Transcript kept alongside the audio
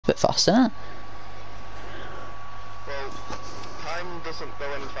bit fast, isn't it? Well, time doesn't go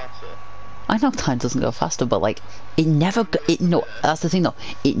any faster. I know time doesn't go faster, but like it never. No, that's the thing though.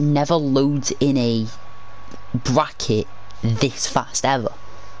 It never loads in a bracket this fast ever.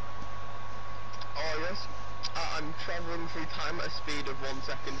 Oh yes, I'm travelling through time at a speed of 1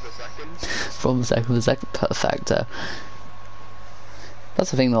 second per second. From second to second, perfect.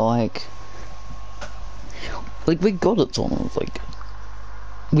 That's the thing though. Like we're good at tournaments. Like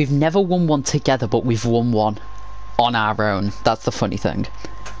we've never won one together, but we've won one on our own. That's the funny thing.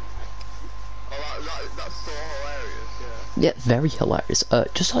 Oh, that's so hilarious. Yeah, very hilarious.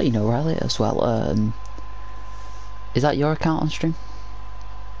 Just to let you know, Riley, as well. Is that your account on stream?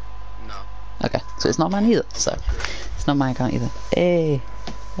 No. Okay, so it's not mine either. So it's not my account either. Hey,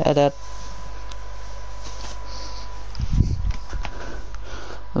 Dad.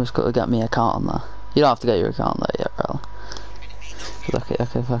 I've just got to get me a account on there. You don't have to get your account there yet, Riley. Okay,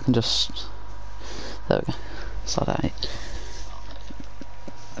 if I can just... There we go. Slow down.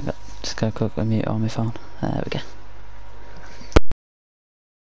 Okay, just go quick and mute on my phone. There we go.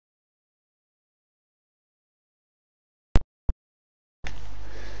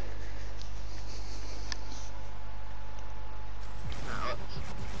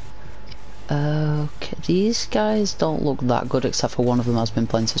 Okay, these guys don't look that good except for one of them has been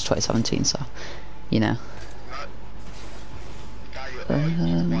playing since 2017, so, you know.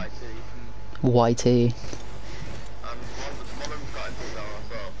 YT.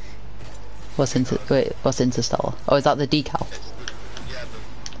 What's Interstellar? Oh, is that the decal?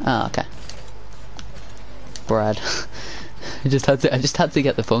 Oh, okay. Brad. I just had to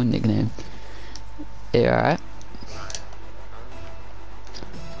get the phone nickname. You alright?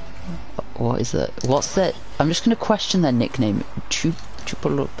 What is it? What's that? I'm just gonna question their nickname. I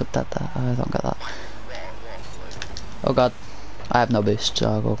don't get that. Oh god. I have no boost, so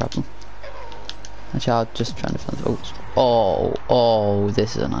I'll go grab them. Actually, I'll just try to find... Oh,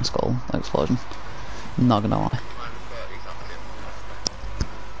 this is a nice goal explosion. I'm not gonna lie.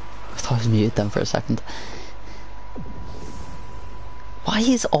 I thought I was muted then for a second. Why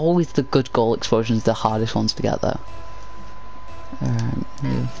is always the good goal explosions the hardest ones to get though? Alright,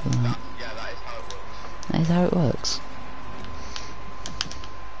 move for that. That is how it works.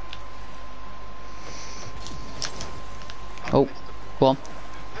 Oh, go on.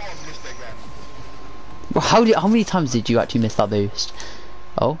 How many times did you actually miss that boost?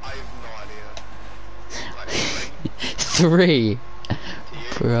 Oh. I have no idea. 3.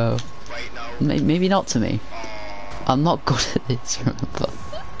 Bro. Wait, no. Maybe not to me. I'm not good at this, remember.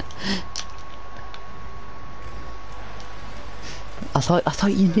 I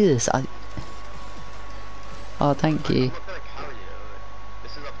thought you knew this. Oh, thank you.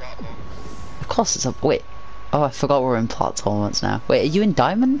 This is a platform. Of course it's a... Wait. Oh, I forgot we're in plat tournaments now. Wait, are you in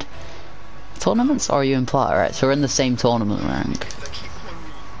diamond tournaments or are you in plat? Right, so we're in the same tournament rank.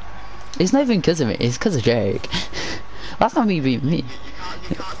 It's not even because of me, it's because of Jake. That's not me beating me.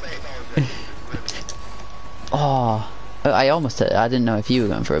 You can't say it's all Oh, I almost hit it. I didn't know if you were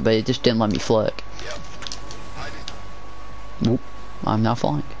going for it, but it just didn't let me flick. Yep. Oop, I'm now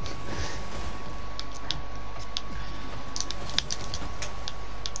flying.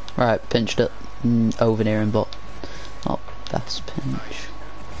 Right, pinched it. Over near him, but not best pinch.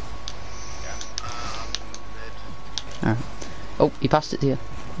 Alright. Oh, he passed it to you.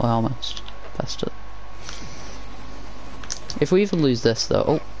 Well, almost. Passed it. If we even lose this though,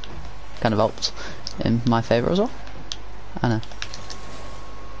 oh, kind of helped in my favour as well. I know.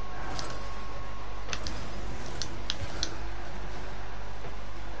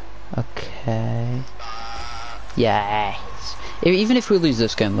 Okay. Yes. Even if we lose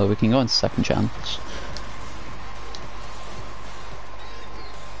this game though, we can go into second chance.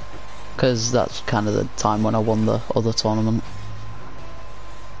 Because that's kind of the time when I won the other tournament.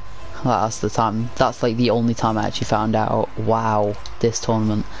 That's the time, that's like the only time I actually found out, wow, this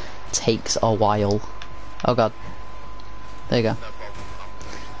tournament takes a while. Oh god. There you go.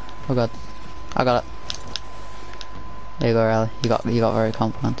 Oh god. I got it. There you go, Riley. You got very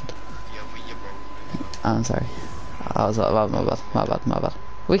complimented. I'm sorry. That was my bad.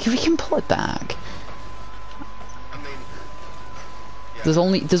 We can pull it back. There's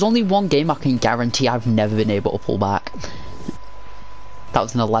only one game I can guarantee I've never been able to pull back. That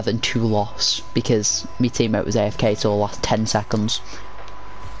was an 11-2 loss because my teammate was AFK till the last 10 seconds.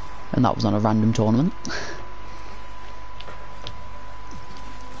 And that was on a random tournament.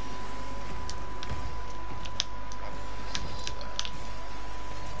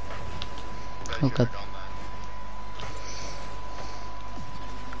 Oh god.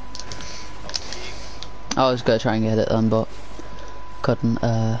 I was gonna try and get it then, but couldn't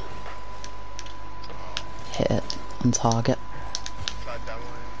hit it on target. Tried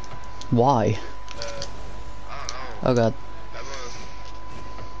demoing. Why? I don't know. Oh god, Demo.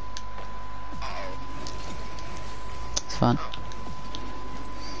 Uh-oh. it's fine.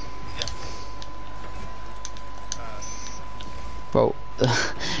 Yeah. Bro,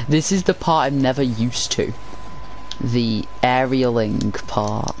 this is the part I'm never used to. The aerialing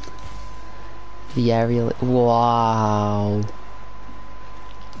part. The aerial. Wow.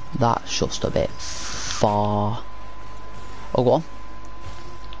 That's just a bit far. Oh, go on.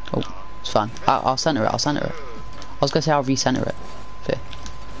 Oh, it's fine. I'll center it. I'll center it. I was gonna say I'll recenter it. Okay.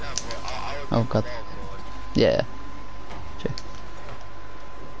 Yeah, but I was Oh god. involved, so like, Yeah. Sure.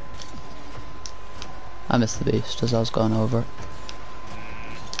 I missed the beast as I was going over it.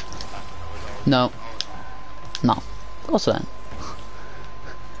 No. No. Of course I don't.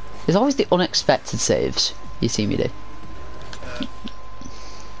 There's always the unexpected saves you see me do.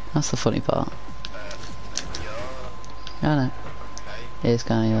 That's the funny part. I know. okay. It's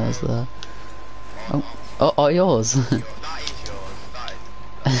kind of yours there. Oh, yours. That is yours.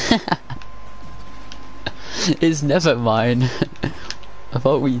 That is. It's never mine. I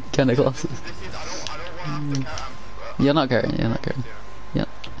thought we kind of classes. This is. I don't want to have to. You're not carrying. You're not carrying. Yeah.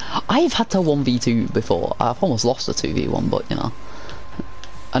 I've had to 1v2 before. I've almost lost a 2v1, but you know.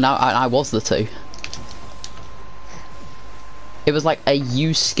 And I was the 2. It was like a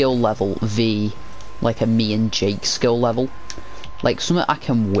you skill level v like a me and Jake skill level. Like something I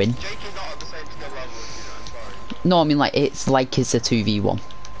can win. Jake is not at the same skill level as you, I'm sorry. No, I mean like it's a 2v1. Jake when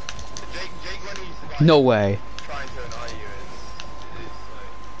he's like, No way. trying to annoy you is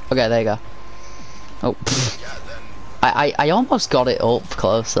like, Okay, there you go. Oh, pfft. yeah, then I almost got it up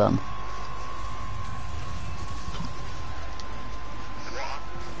close then. what?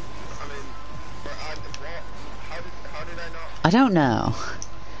 I mean, but what? How did I not? I don't know.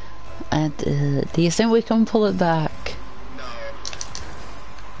 And do you think we can pull it back? No.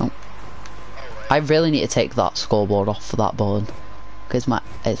 Oh. Oh wait. I really need to take that scoreboard off for that button. Cause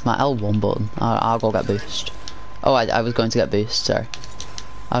it's my L1 button. I'll go get boost. Oh, I was going to get boost. Sorry.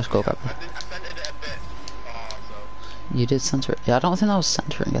 I'll just go grab it. I centered it a bit far, so. You did center it. Yeah, I don't think that was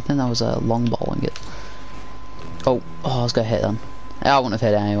centering. I think that was long balling it. Oh, I was gonna hit them. Yeah, I wouldn't have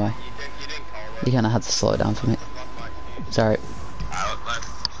hit it anyway. You didn't call it. You kind of had to slow it down for me. Sorry.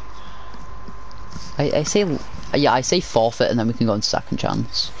 I say, yeah, I say forfeit and then we can go on second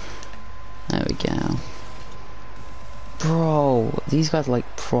chance. There we go. Bro, these guys are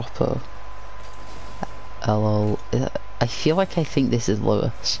like proper. Hello. I feel like I think this is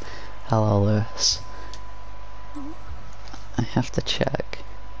Lewis. Hello, Lewis. I have to check.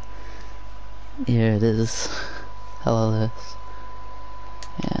 Here it is. Hello, Lewis.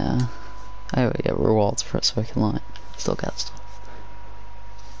 Yeah. Oh, we get rewards for it so we can like still get stuff.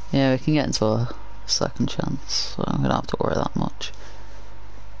 Yeah, we can get into a second chance, so I'm gonna have to worry that much.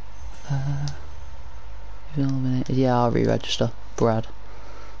 You've been eliminated. Yeah, I'll re-register. Brad.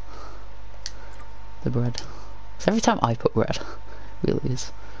 The bread. So every time I put bread, we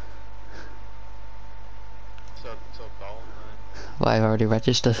lose. So call Well, I've already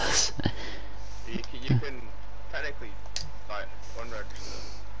registered this. you can technically like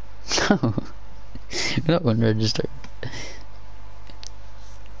unregister. No. You're not unregistered.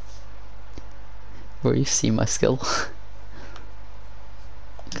 Where you see my skill.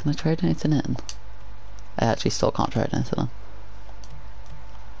 Can I trade anything in? I actually still can't trade anything in.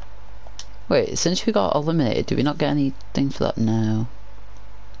 Wait, since we got eliminated, do we not get anything for that? No.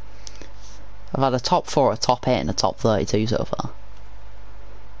 I've had a top 4, a top 8 and a top 32 so far.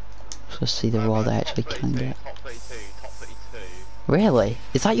 Let's see the reward I actually can get. Top 32, top 32. Really?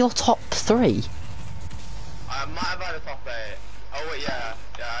 Is that your top 3? I might have had a top 8. Oh wait, yeah,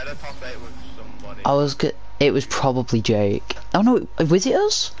 I had a top 8 with somebody. I was good. It was probably Jake. Oh no, was it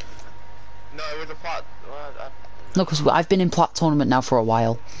us? No, it was a plat. No, because I've been in Plat tournament now for a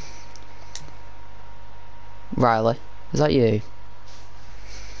while. Riley, is that you?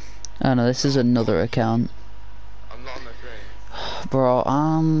 Oh no, this is another account. I'm not on the stream. Bro,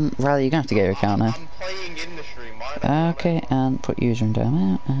 Riley, you're gonna have to get your account now. I'm playing in the stream. Why don't you Okay, and put user and down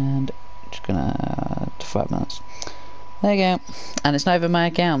there, and just gonna 5 minutes. There you go. And it's not even my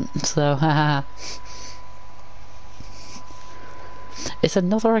account, so haha. It's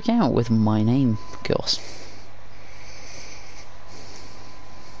another account with my name, of course.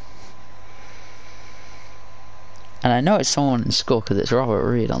 And I know it's someone in school because it's Robert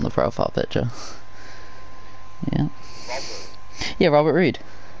Reed on the profile picture. Yeah. Robert? Yeah, Robert Reed.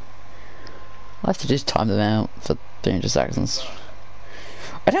 I'll have to just time them out for 300 seconds.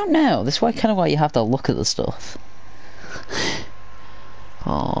 I don't know. This is why kind of why you have to look at the stuff.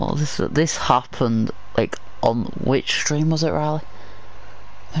 Oh, this happened like on which stream was it, Riley?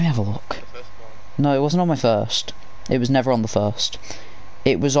 Let me have a look. The first one. No, it wasn't on my first. It was never on the first.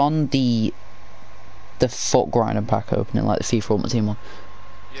 It was on the foot grinder pack opening, like the FIFA Ultimate Team one.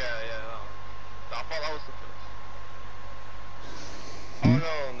 Yeah, that one. I thought that was the first. Hmm?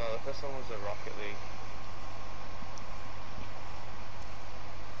 Oh no, the first one was the Rocket League.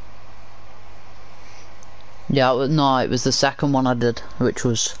 Yeah, no, it was the second one I did, which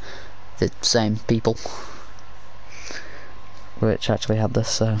was the same people. Which actually had this,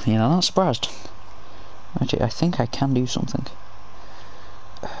 so, you know, I'm not surprised. Actually, I think I can do something.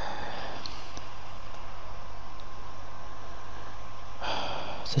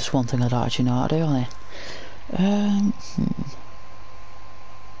 This one thing I don't actually know how to do, on it.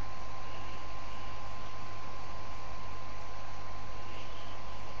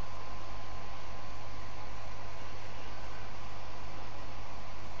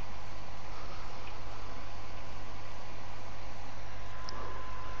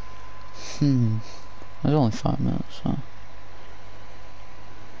 There's only 5 minutes, so.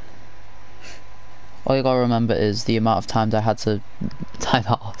 All you gotta remember is the amount of times I had to type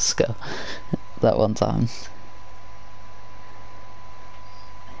out Oscar that one time.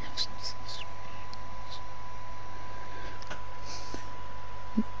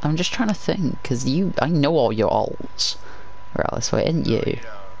 I'm just trying to think, because I know all your alts, right, so it isn't No, you. you don't.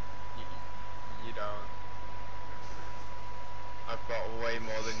 You don't. I've got way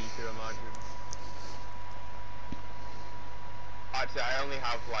more than you could imagine. Actually, I only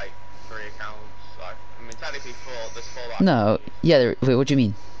have like 3 accounts. Like, I mean, technically 4. There's 4 that I No, can use. yeah, wait, what do you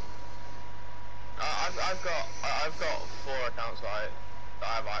mean? I've got 4 accounts that I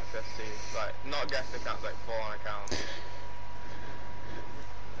have access to. Like, not guest accounts, like full on accounts.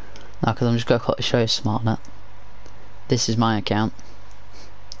 No, because I'm just going to show you SmartNet. This is my account.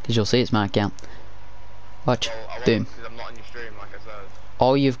 Because you'll see it's my account. Watch. Well, I Boom. won't because I'm not on your stream, like I said.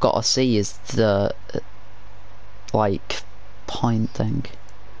 All you've got to see is the, like, point thing.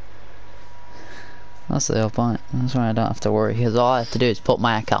 That's the whole point. That's why I don't have to worry. Because all I have to do is put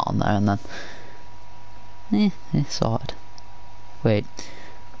my account on there and then... it's sorted. Wait.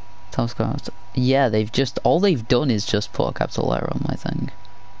 Tom's going to... Yeah, all they've done is just put a capital letter on my thing.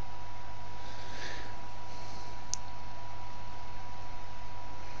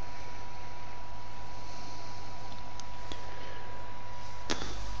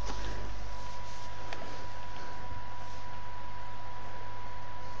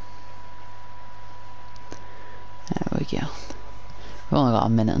 There we go. We've only got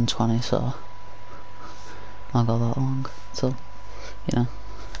 1:20, so not got that long. So, you know.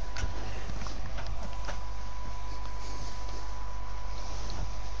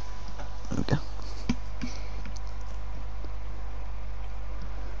 There we go.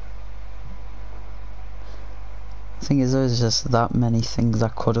 The thing is, there's just that many things I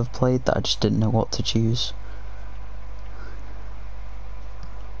could have played that I just didn't know what to choose.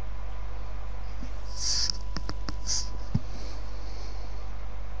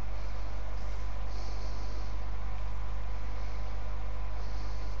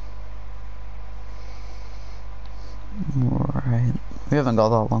 Right, we haven't got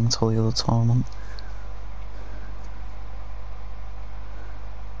that long till the other tournament.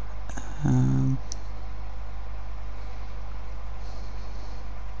 I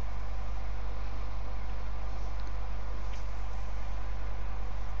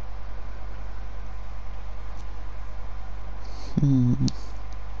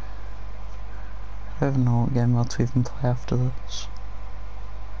don't know what game to even play after this.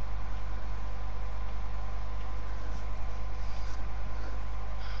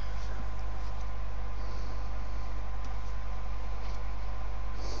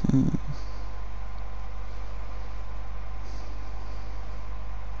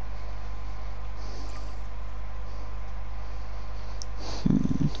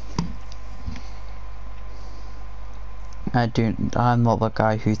 I'm not the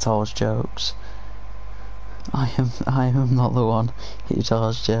guy who tells jokes. I am not the one who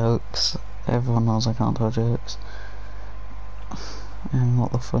tells jokes. Everyone knows I can't tell jokes. I am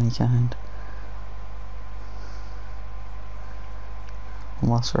not the funny kind.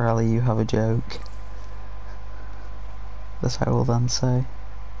 Unless Riley, you have a joke. This I will then say.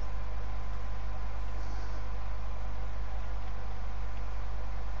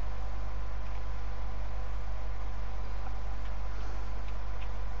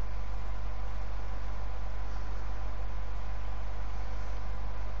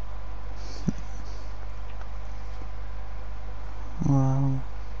 Well,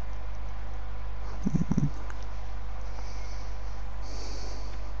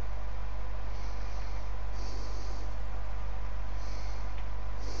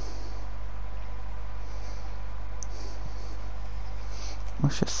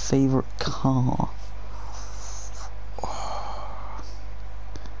 What's your favourite car?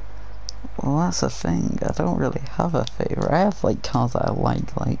 Well, that's the thing. I don't really have a favourite. I have like cars that I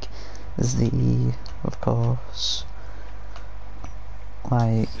like Z, of course.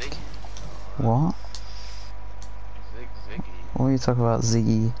 Like Zig. what? Ziggy. What are you talking about,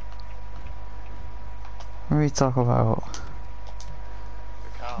 Ziggy? What are you talking about?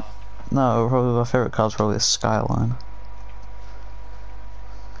 The car. No, probably my favourite car is probably a Skyline.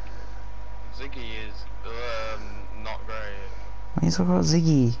 Ziggy is not great. What are you talking about,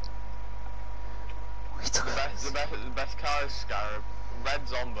 Ziggy? What are you talking about? The best car is Scarab. Red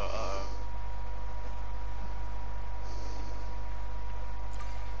Zomba.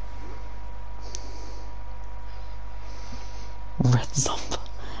 Red Zomba.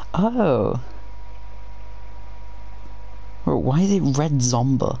 Oh. Bro, why is it Red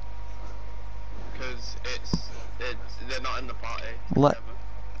Zomba? Because they're not in the party. Let.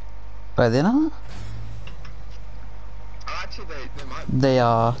 Are they not? Oh, actually, they might. They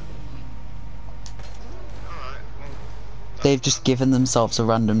are. Alright, well, They've just given themselves a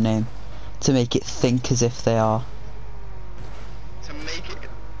random name to make it think as if they are.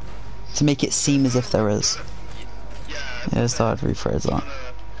 To make it seem as if there is. Yeah, so I'd rephrase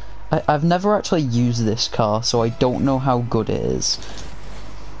that. I've never actually used this car, so I don't know how good it is.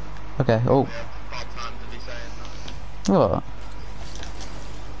 Okay, oh. What?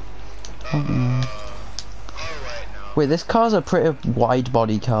 Wait, this car's a pretty wide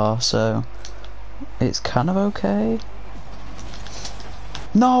body car, so it's kind of okay.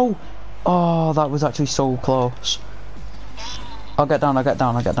 No! Oh, that was actually so close. I'll get down, I'll get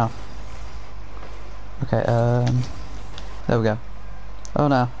down, I'll get down. Okay, there we go. Oh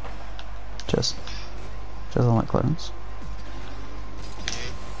no. Just on that clearance.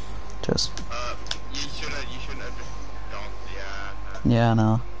 Just. You shouldn't have just gone, Yeah, I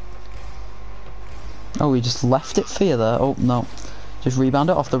know. Oh, we just left it for you there. Oh, no. Just rebound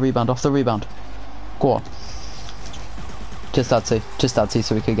it off the rebound, Go on. Just add to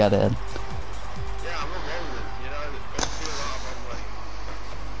so we could get it in. Yeah, I'm not wrong with it, you know, don't feel that I'm like,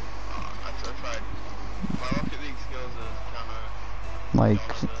 I tried. My Rocket League skills are kinda... Like,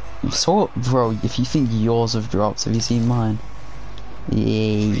 so, bro, if you think yours have dropped, have you seen mine?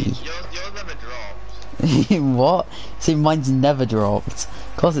 Yay. Yours never dropped. What? See, mine's never dropped.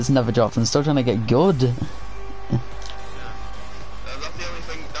 Of course it's never dropped, I'm still trying to get good. That's the only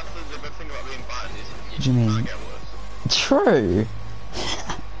thing, that's the good thing about being bad is What do you mean? can't get worse. True.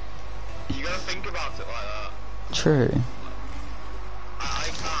 You gotta think about it like that. True. I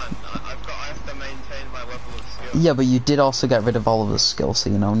can't. I have to maintain my level of skill. Yeah, but you did also get rid of Oliver's skill, so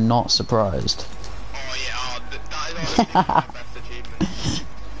you know, not surprised. Oh yeah, that is honestly my best achievement.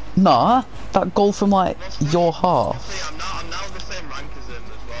 Nah, that goal from like your half. See, I'm now the same rank as him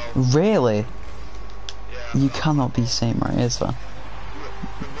as well. Really? Yeah. You cannot be same right, it's fine.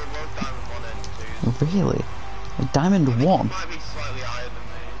 We're both diamond 1 and 2. Really? Like Diamond 1? He might be slightly higher than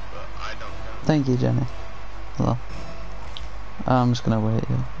me, but I don't know. Thank you, Jenny. Hello. I'm just gonna wait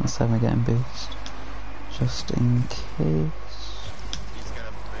here. Let's have me getting boost. Just in case. He's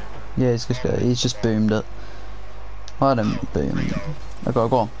gonna boom it. Yeah, he's just boomed it. Well, I didn't boom it. Okay,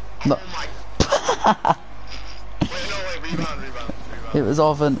 go on. No. Oh my... Wait, rebound. It was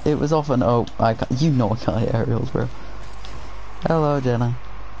often, oh, you know I can't hit aerials, bro. Hello, Jenna.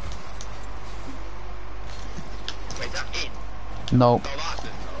 Wait, is that in? Nope. No, that's in,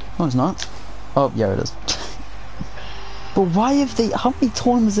 though. No, it's not. Oh, yeah, it is. But why have they, how many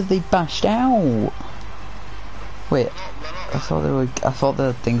tournaments have they bashed out? Wait, I thought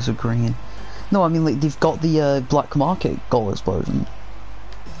the things were green. No, I mean, like, they've got the, black market goal explosion.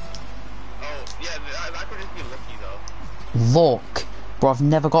 Oh, yeah, that could just be lucky, though. Look, bro, I've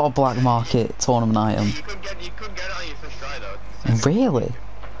never got a black market tournament item. You could get it on your first try, though. Really?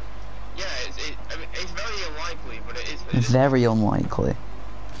 Yeah, I mean, it's very unlikely, but it is. Very unlikely.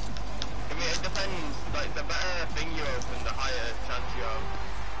 I mean, it depends. Like, the better thing you open, the higher chance you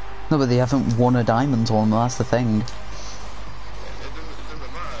have. No, but they haven't won a diamond tournament, that's the thing. It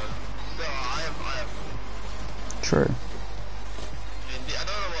doesn't matter. So, I have. True. I don't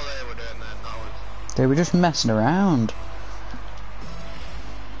know what they were doing then. They were just messing around.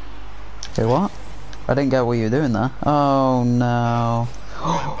 Okay, what? I didn't get what you were doing there. Oh no.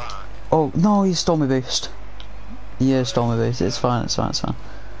 Oh no, you stole my boost. You stole my boost. It's fine, it's fine.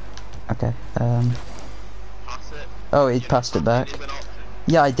 Okay, Pass it. oh, he passed it back.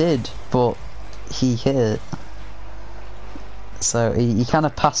 Yeah, I did, but he hit it. So he kind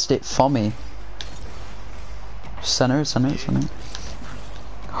of passed it for me. Center it.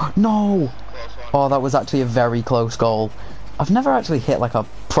 No! Oh, that was actually a very close goal. I've never actually hit like a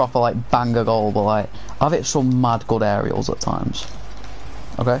proper like banger goal, but like I've hit some mad good aerials at times.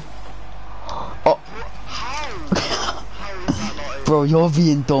 Okay. Oh, How is that not bro, you're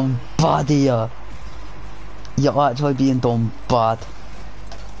being done bad here. You're actually being done bad.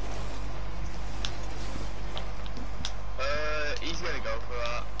 He's gonna go for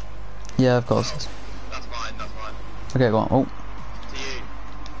that. Yeah, of course. That's mine, that's mine. Okay, go on. Oh,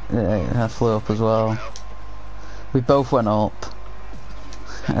 To you. yeah, I flew up as well. We both went up.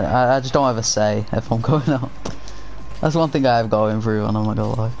 I just don't have a say if I'm going up. That's one thing I have going through, and I'm not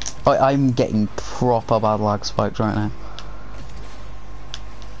gonna lie. I'm getting proper bad lag spikes right now.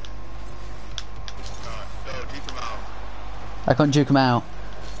 Alright, go, juke him out. I can't juke them out,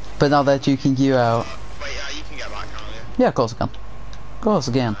 but now they're juking you out. Wait, yeah, you can get back, can't you? Yeah, of course I can. Of course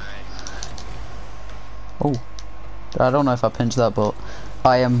I can. Nice. Oh, I don't know if I pinched that, but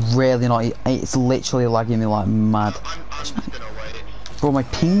I am really not. It's literally lagging me like mad. I'm just gonna wait. Bro, my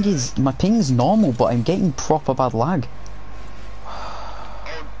ping's normal, but I'm getting proper bad lag.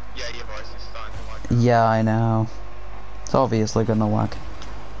 Oh, yeah, your voice is starting to lag. Yeah, I know. It's obviously gonna lag.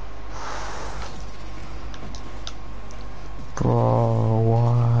 Bro,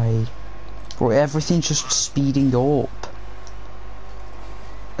 why? Bro, everything's just speeding up.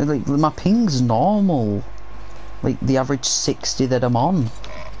 Like, my ping's normal. Like, the average 60 that I'm on.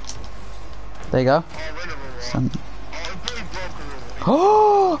 There you go. Oh, win a reward. Oh, it really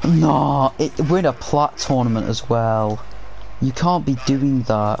broke a reward. Oh, no! We're in a plat tournament as well. You can't be doing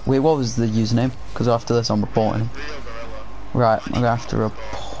that. Wait, what was the username? Because after this I'm reporting him. Real gorilla. Right, I'm gonna have to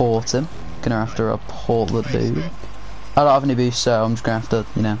report him. Gonna have to report the dude. I don't have any boost, so I'm just gonna have to,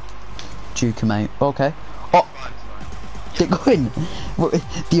 you know, juke him out. Okay. Oh! Get going!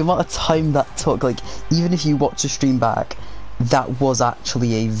 The amount of time that took, like, even if you watch the stream back, that was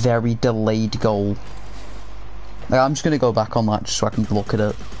actually a very delayed goal. Like, I'm just gonna go back on that just so I can look at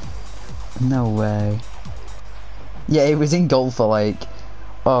it. No way. Yeah, it was in goal for like...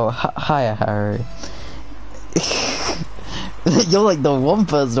 Oh, hiya, Harry. You're like the one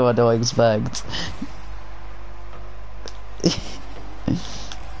person I don't expect.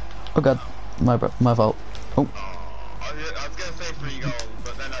 Oh god, my fault. Oh. I was gonna say 3 goals,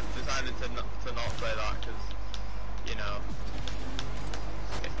 but then I decided to not say that because, you know,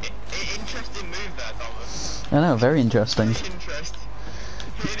 interesting move there, Thomas. I know, very interesting. Interest.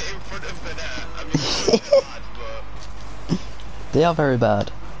 Hit it in front of the net. I mean, it's bad, but They are very bad.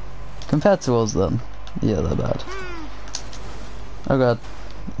 Compared to us then. Yeah, they're bad. Oh god.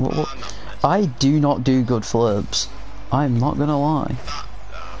 What? I do not do good flips. I'm not gonna lie.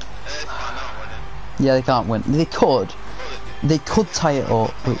 it's fine not winning. Yeah, they can't win. They could. They could tie it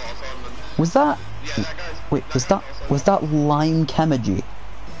up. Wait, was that? Yeah, that guy's... Wait, was that Lime Kemaji?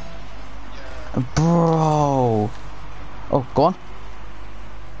 Bro. Oh, go on.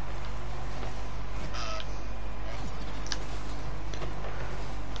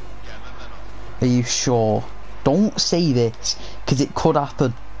 Are you sure? Don't say this, because it could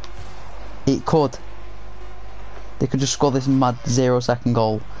happen. It could. They could just score this mad 0-second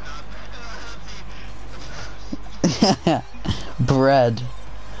goal. Bread.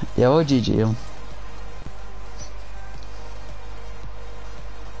 Yeah, what GG.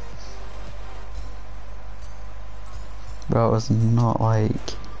 Bro, it was not like...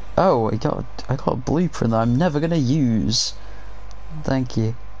 Oh, I got a blueprint that I'm never gonna use. Thank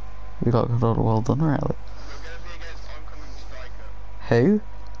you. We got well done, really. We're gonna be against oncoming striker. Who?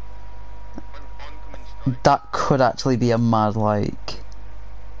 Oncoming striker. That could actually be a mad, like...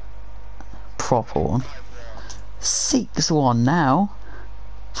 proper one. 6-1 now?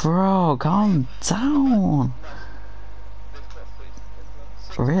 Bro, calm down.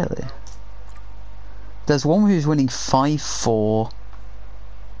 Really? There's one who's winning 5-4.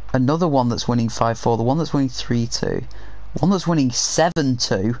 Another one that's winning 5-4. The one that's winning 3-2. One that's winning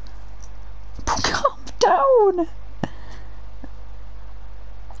 7-2. Calm down!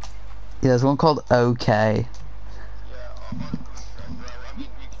 Yeah, there's one called OK.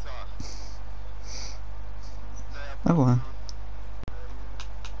 Oh, well.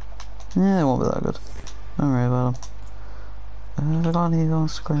 Yeah, it won't be that good. Don't worry about them. Have I got any on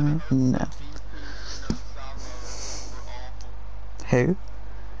screen? No. Who?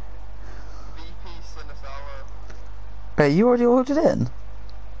 Wait, you already ordered in?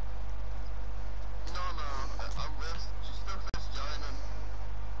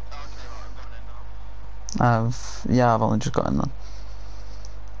 Yeah, I've only just got in then.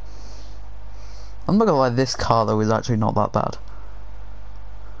 I'm not gonna lie, this car though is actually not that bad.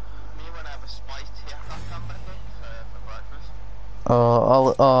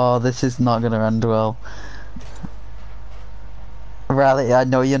 Oh, this is not gonna end well. Riley, I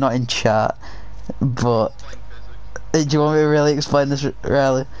know you're not in chat, but do you want me to really explain this,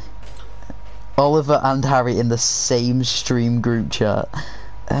 Riley? Oliver and Harry in the same stream group chat.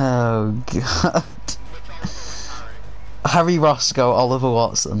 Oh god. Harry Roscoe, Oliver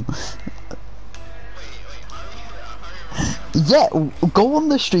Watson. Yeah, go on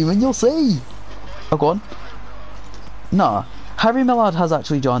the stream and you'll see. Oh, go on. No, Harry Millard has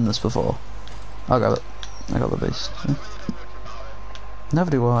actually joined us before. I got it. I got the boost. Never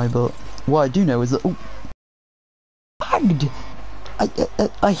do I, but what I do know is that lagged.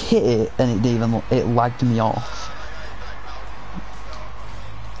 I hit it and it didn't even, it lagged me off.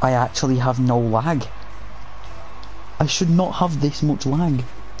 I actually have no lag. I should not have this much lag.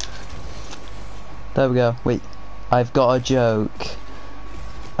 There we go. Wait, I've got a joke.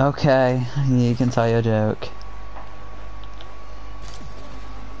 Okay, you can tell your joke.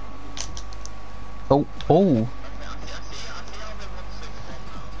 Oh, oh.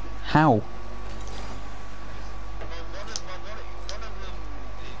 How?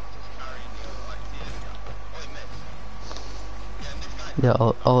 Yeah,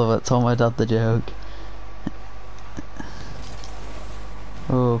 Oliver, tell my dad the joke.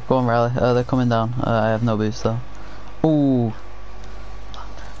 Oh, go on, Riley. They're coming down. I have no boost though. Ooh.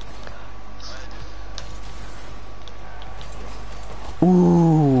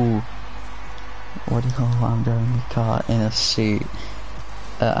 Ooh. What do you call I'm driving the car in a suit?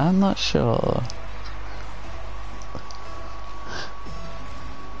 I'm not sure.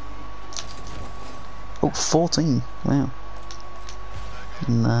 Oh, 14. Wow.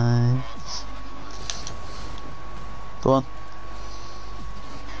 Nice. Go on.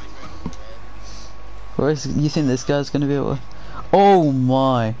 You think this guy's gonna be able to... Oh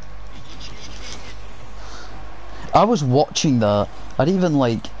my. I was watching that. I didn't even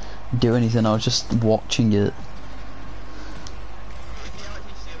like do anything, I was just watching it.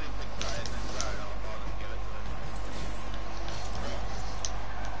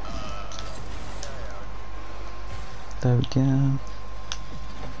 There we go.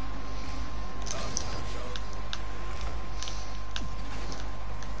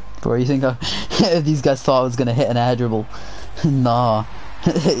 Bro, you think these guys thought I was gonna hit an air dribble? Nah.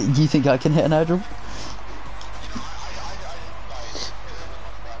 Do you think I can hit an air dribble?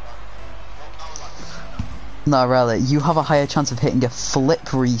 Nah, Riley, you have a higher chance of hitting a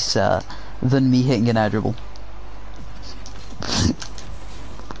flip reset than me hitting an air dribble.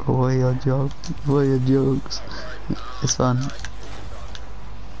 Boy, your jokes. Boy, your jokes. It's fun.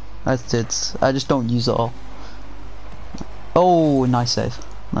 I just don't use it all. Oh, nice save.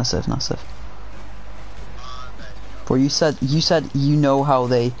 Nice save, nice save. Bro, you said you know how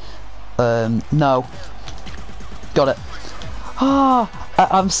they no. Got it. Ah,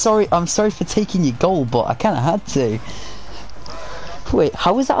 I'm sorry for taking your goal, but I kinda had to. Wait,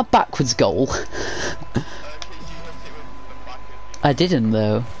 how was that a backwards goal? I didn't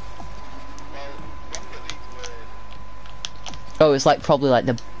though. Oh, it's like probably like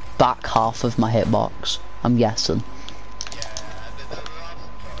the back half of my hitbox, I'm guessing.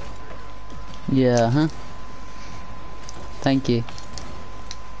 Yeah, huh? Thank you.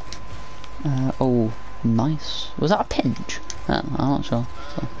 Oh, nice. Was that a pinch? I'm not sure.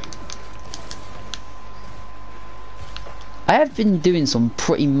 So. I have been doing some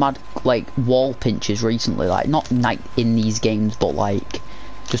pretty mad, like, wall pinches recently. Like, not in these games, but, like,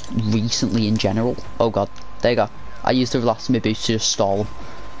 just recently in general. Oh, God. There you go. I used the last of my boost to just stall them.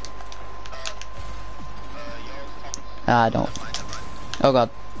 I don't. Oh, God.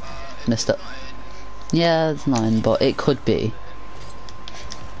 Missed it. Yeah, it's 9, but it could be.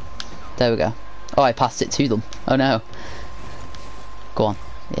 There we go. Oh, I passed it to them. Oh no. Go on.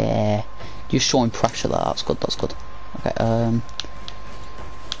 Yeah. Just showing pressure there. That's good, that's good. Okay,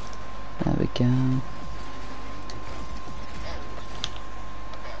 there we go.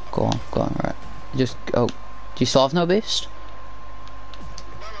 Go on, right. Just, oh. Do you still have no boost?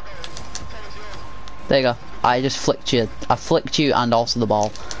 There you go. I just flicked you. I flicked you and also the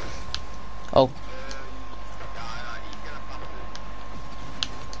ball. Oh.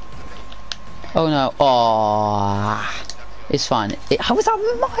 Oh no. Oh, it's fine. How is that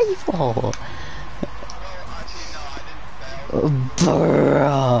my fault?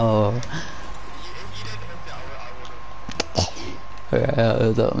 Bro. Alright,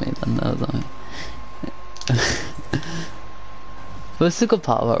 that was me then. That was me. What's the good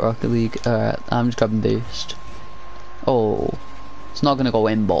part about Rocket League? Alright, I'm just grabbing boost. Oh. It's not gonna go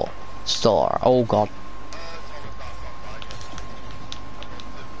in, but still. Oh god.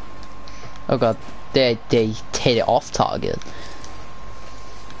 Oh god, they hit it off target.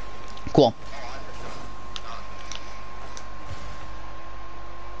 Go on.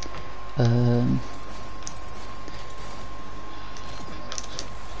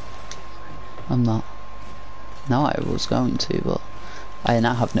 I'm not. No, I was going to, but I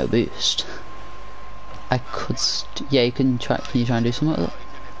now have no boost. I could. Yeah, you can try. Can you try and do something with it?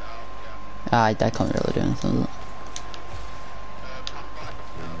 I can't really do anything with it.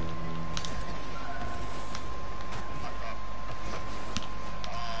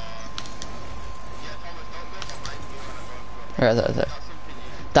 Right.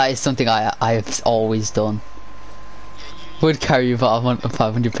 That is something I've always done. Would carry you for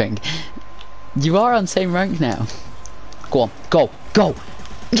 500 ping. You are on same rank now. Go on, go!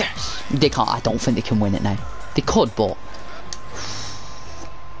 Yes! They can't. I don't think they can win it now. They could, but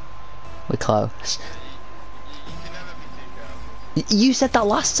we're close. You said that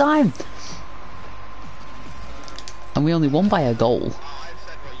last time, and we only won by a goal.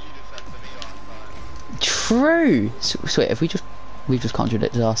 True. So wait, if we've just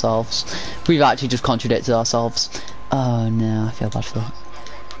contradicted ourselves. We've actually just contradicted ourselves. Oh no, I feel bad for that.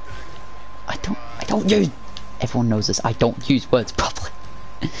 I don't use. Everyone knows this. I don't use words properly.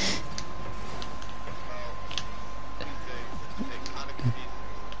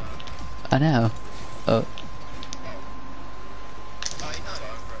 I know. Oh.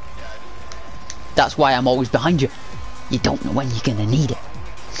 That's why I'm always behind you. You don't know when you're gonna need it.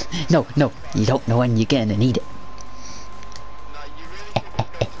 No, you don't know when you're gonna need it.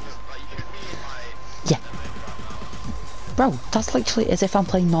 Yeah. Bro, that's literally as if I'm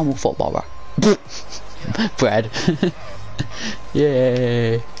playing normal football, bro. Bread.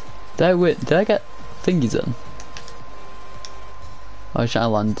 Yay. Did I get thingies in? I was trying to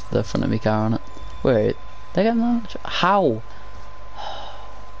land the front of my car on it. Wait, did I get them? How?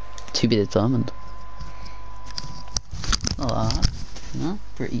 To be determined. Alright. No,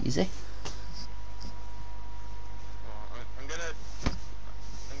 pretty easy. I'm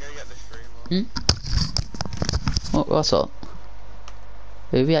gonna get the stream on. What's up?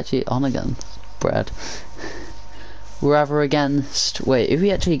 Are we actually on again? Bread. We're ever against. Wait, are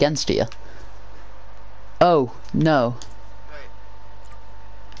we actually against here? Oh, no. Wait.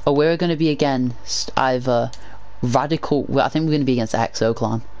 Oh, we're gonna be against either Radical. Well, I think we're gonna be against Exo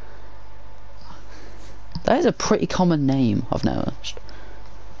Clan. That is a pretty common name, I've noticed.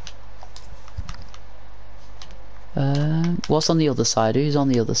 What's on the other side? Who's on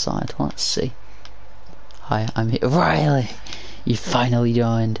the other side? Let's see. Hi, I'm here. Riley! You finally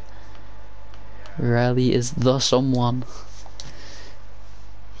joined. Riley is the someone.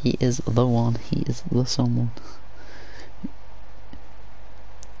 He is the one. He is the someone.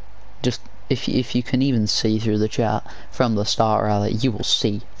 Just, if you can even see through the chat from the start, Riley, you will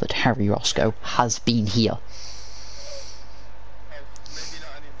see that Harry Roscoe has been here. Maybe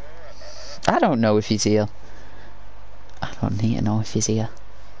not anymore. I don't know if he's here. I don't need to know if he's here.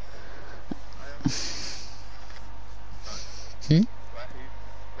 Hmm?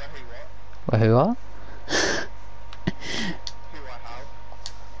 Where Who are? who I have.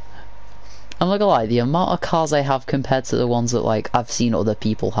 I'm not gonna lie, the amount of cars I have compared to the ones that like I've seen other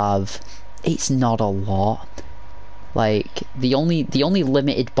people have, it's not a lot. Like the only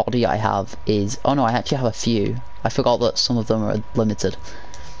limited body I have is, oh no, I actually have a few. I forgot that some of them are limited.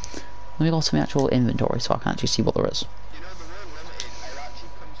 Let me go to my actual inventory so I can actually see what there is. You know the word limited, it actually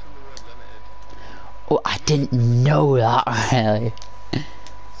comes from the word limited. Oh, I didn't know that, really.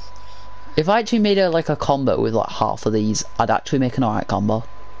 If I actually made like a combo with like half of these, I'd actually make an alright combo.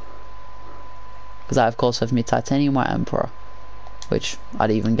 Because I of course have my Titanium White Emperor, which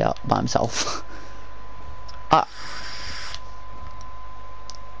I'd even get by himself.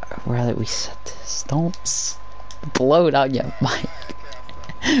 Really, we said this. Don't blow down your mic.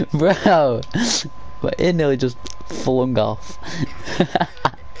 Bro! But it nearly just flung off. It came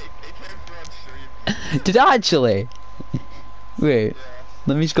through on stream. Did it actually? Wait, Yeah.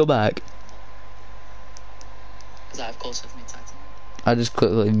 let me just go back. Because I of course have me Titan. I just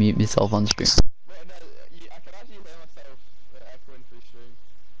quickly mute myself on stream. No, I can actually hear myself echoing through stream.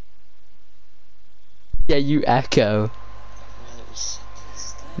 Yeah, you echo. Well, it was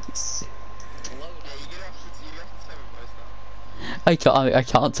low Yeah, you have to turn my voice down. I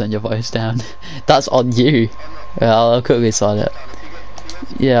can't turn your voice down. That's on you. Oh, Yeah, I'll quickly sort it. no.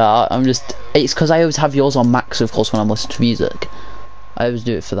 If you go Yeah, I'm just. It's because I always have yours on max, of course, when I'm listening to music. I always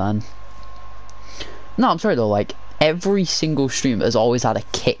do it for them. No, I'm sorry though. Like every single stream has always had a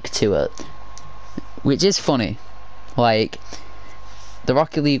kick to it, which is funny. Like the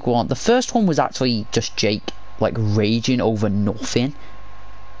Rocket League one, the first one was actually just Jake like raging over nothing.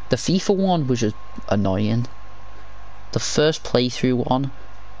 The FIFA one was just annoying. The first playthrough one,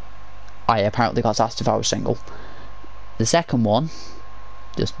 I apparently got asked if I was single. The second one,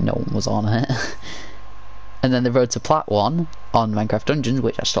 just no one was on it. And then the Road to Plat one on Minecraft Dungeons,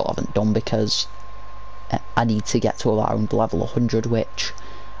 which I still haven't done because I need to get to around level 100, which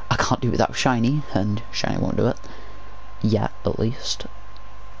I can't do without Shiny, and Shiny won't do it yet, at least.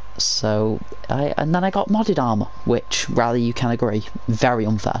 So and then I got modded armor, which Riley, you can agree, very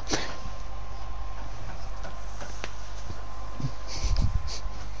unfair.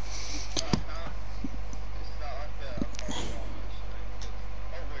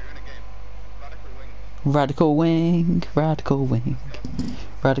 Radical wing, radical wing,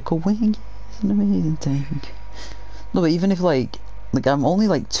 radical wing is an amazing thing. No, but even if like I'm only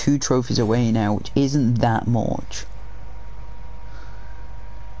like 2 trophies away now, which isn't that much.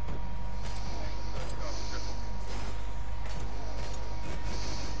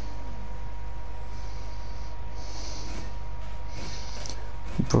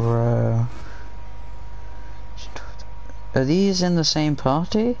 Bro. Are these in the same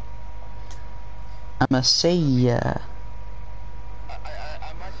party? I must say, yeah. I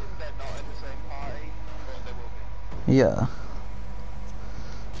imagine they're not in the same party, but they will be. Yeah.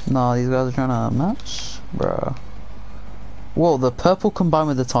 No, these guys are trying to mess? Bro. Whoa, the purple combined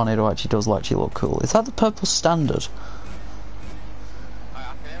with the tornado actually does actually look cool. Is that the purple standard? I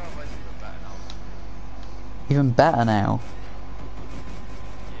can hear my voice Even better now.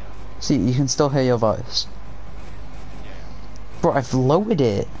 Yeah. See, you can still hear your voice. Yeah. Bro, I've lowered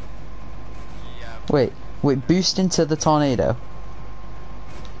it. Yeah. Wait, boost into the tornado.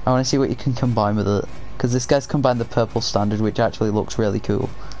 I want to see what you can combine with it. Because this guy's combined the purple standard, which actually looks really cool.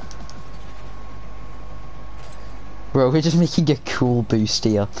 Bro, we're just making a cool boost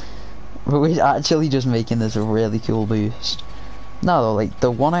here. We're actually just making this a really cool boost. No, though, like, the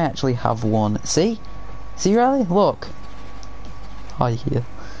one I actually have won. See? See, Riley? Look. Hi here.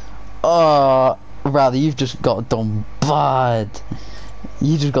 Oh, Riley, you've just got done bad.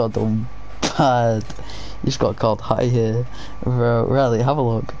 You just got done bad. You just got called hi here. Bro, Riley, have a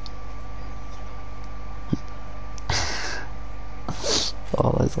look.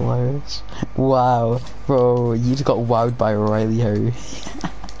 Oh, that's hilarious. Wow. Bro, you just got wowed by Riley Ho.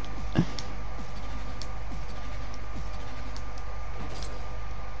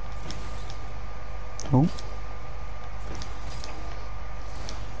 Oh.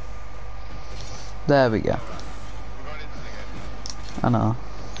 There we go. We're going into the game. I know.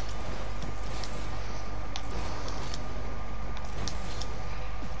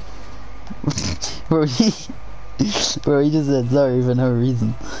 Bro, bro, he just said sorry for no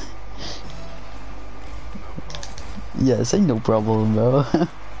reason. Yeah, say no problem, bro.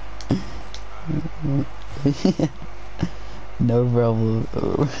 No problem.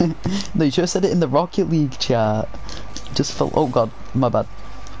 No, you should have said it in the Rocket League chat. Just felt. Oh god, my bad.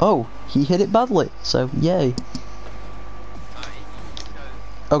 Oh, he hit it badly. So yay.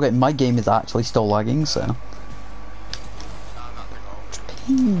 Okay, my game is actually still lagging, so.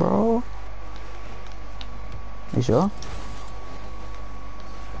 Ping, bro. You sure?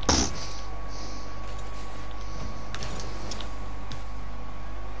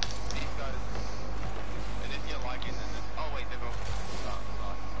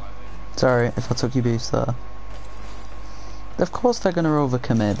 Sorry if I took your boost there. Of course they're gonna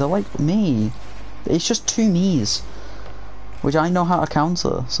overcommit. They're like me. It's just 2 me's, which I know how to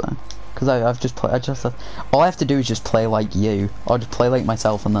counter. So, because I've just played. All I have to do is just play like you, or just play like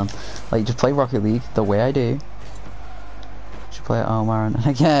myself, and then like just play Rocket League the way I do. Should play it. Oh, Marin.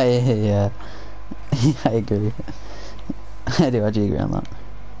 Yeah. I agree. I do actually agree on that.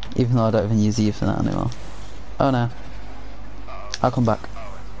 Even though I don't even use the Ethernet anymore. Oh no. I'll come back.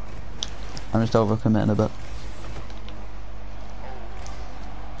 I'm just overcommitting a bit.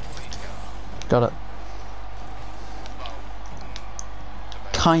 Got it.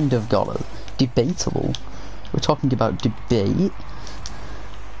 Kind of got it. Debatable. We're talking about debate.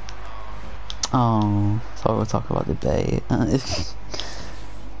 Oh, thought we were talking about debate.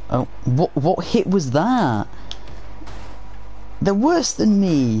 Oh, what hit was that? They're worse than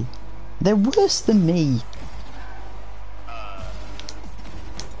me. They're worse than me.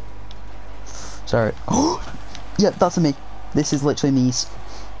 Sorry. Oh, yeah, that's a me. This is literally me's.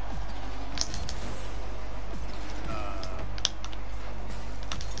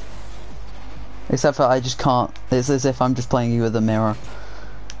 Except for I just can't. It's as if I'm just playing you with a mirror.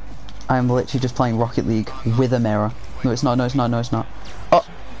 I'm literally just playing Rocket League with a mirror. No, it's not. No, it's not. No, it's not. Oh,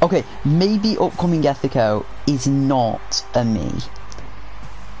 okay. Maybe upcoming Ethico is not a me.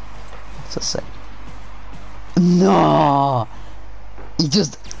 Let's say. No.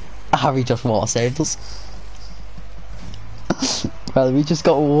 Harry just water saved us. Well, we just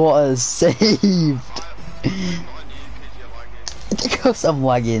got water saved. Because I'm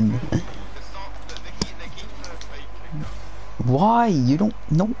lagging. They keep faking. Why? You don't.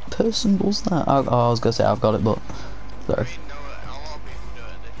 No person does that. Oh, I was gonna say I've got it, but sorry. I mean, no, a lot of people do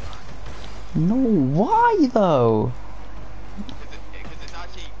it this time. No, why though? Because it's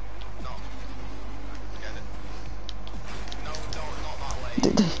actually not. Get it? No, not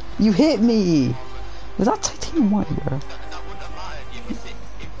that way. You hit me. Was that titanium wire? That wouldn't have mattered. You hit it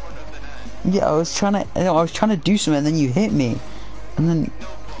in front of the net. Yeah, I was trying to do something, and then you hit me, and then No,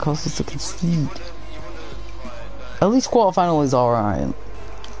 but caused us to you concede. wouldn't have At least quarterfinal is alright.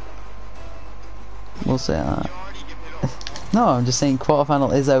 We'll say that. you already given it up. No, I'm just saying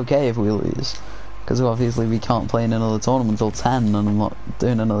quarterfinal is okay if we lose. Because obviously we can't play in another tournament until 10, and I'm not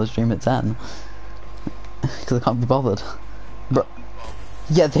doing another stream at 10. Because I can't be bothered. But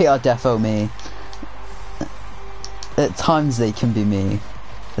yeah, they are defo me. At times they can be me.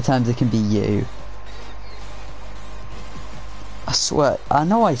 At times they can be you. I swear, I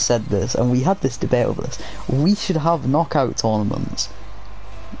know I said this, and we had this debate over this. We should have knockout tournaments.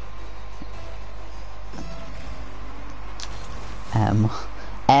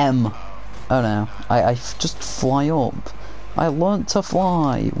 Oh no, I just fly up. I learnt to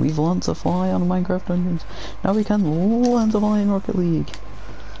fly. We've learnt to fly on Minecraft Dungeons. Now we can learn to fly in Rocket League.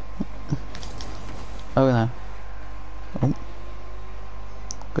 Oh no. Oh.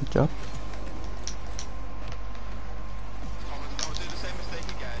 Good job. Thomas, don't do the same mistake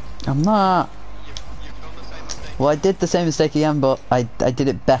again. I'm not. You've done the same mistake. Well, I did the same mistake again, but I did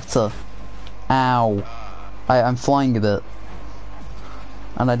it better. Ow. I'm flying a bit.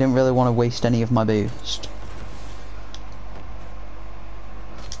 And I didn't really want to waste any of my boost.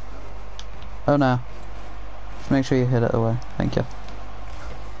 Oh no. Just make sure you hit it away. Thank you.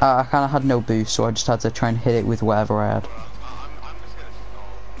 I kind of had no boost, so I just had to try and hit it with whatever I had. I'm just gonna stall.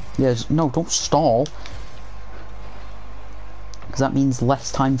 Yes, no, don't stall. Because that means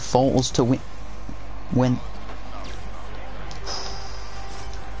less time for us to win.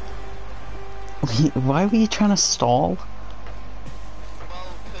 Why were you trying to stall?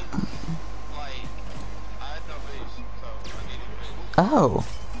 Well, because, like, I had no boost, so I needed boost. Oh.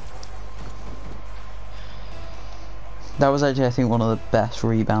 That was actually, I think, one of the best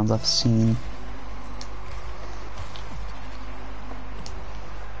rebounds I've seen.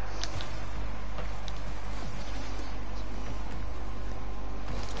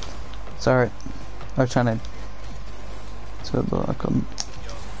 Sorry. I was trying to do it, but I couldn't.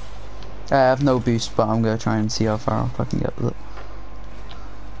 I have no boost, but I'm going to try and see how far up I can get with it.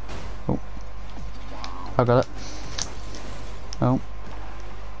 Oh. I got it. Oh.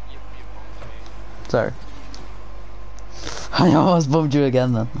 You bumped me. Sorry. I almost bumped you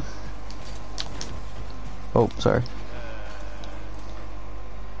again then. Oh, sorry.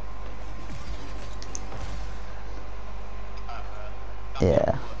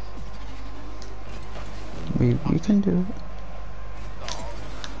 Yeah. We can do it.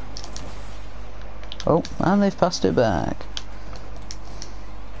 Oh, and they've passed it back.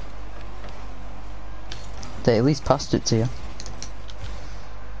 They at least passed it to you.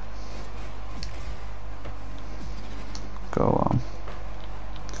 Go on. Don't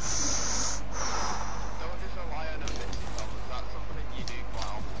just rely on a missing, Thomas. That's something you do quite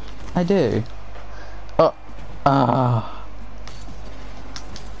often. I do. Oh,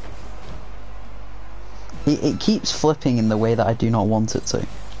 It keeps flipping in the way that I do not want it to.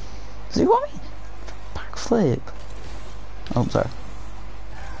 See what I mean? Backflip. Oh, sorry.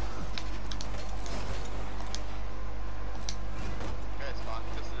 Okay, it's fine.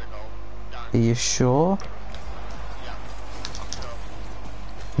 This is a goal. Are you sure? Yeah. I'm sure.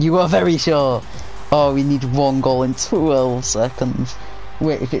 You are very sure. Oh, we need one goal in 12 seconds.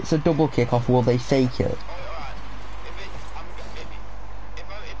 Wait, if it's a double kickoff, will they fake it? Oh, alright. If it's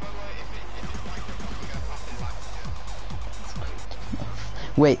Minecraft, I'm gonna pass it back to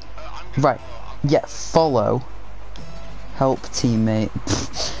you. Wait, I'm right. Yeah, follow. Help teammate.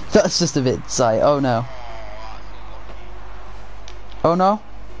 That's just a bit tight. Oh no. Oh no.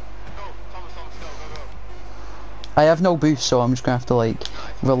 Go, Thomas, go, go, go. I have no boost, so I'm just gonna have to like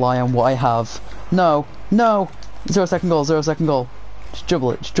rely on what I have. No, no. 0 second goal, 0 second goal. Just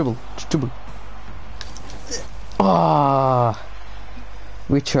dribble it, just dribble, just dribble. Ah.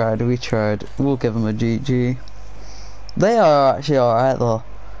 We tried, we tried. We'll give them a GG. They are actually alright though.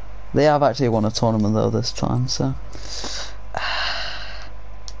 They have actually won a tournament though this time, so.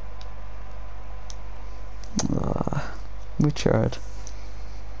 We tried.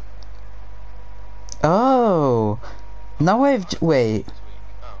 Oh, now wait.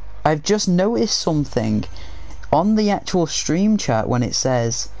 I've just noticed something on the actual stream chat when it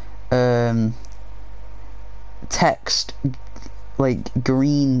says text like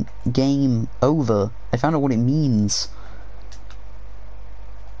green game over. I found out what it means.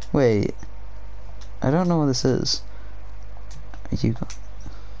 Wait, I don't know what this is. You got...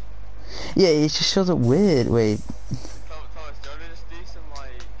 Yeah, it just shows up weird. Wait. Thomas, do you want to just do some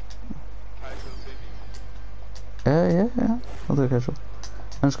like casual TV? Yeah. I'll do a casual.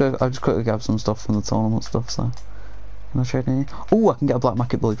 I'll just quickly grab some stuff from the tournament stuff. So, can I trade any? Oh, I can get a black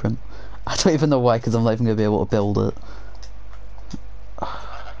market blueprint. I don't even know why, because I'm not even gonna be able to build it.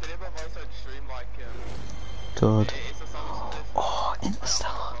 I can hear my voice on stream like Good. it's a song. Oh,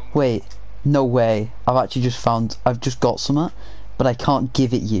 Interstellar. Wait, no way. I've just got something, but I can't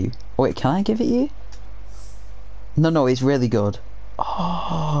give it you. Wait, can I give it you? No, it's really good.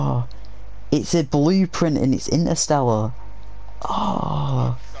 Oh, it's a blueprint and it's Interstellar.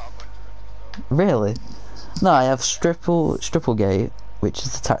 Oh, really? No, I have Stripplegate, which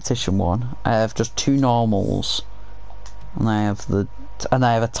is the tactician one. I have just 2 normals, and I have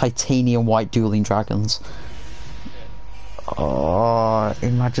a titanium white dueling dragons. Oh,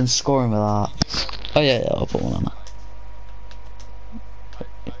 imagine scoring with that. Oh yeah, I'll put one on there.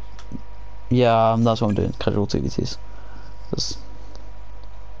 Yeah, that's what I'm doing. Casual 2v2s.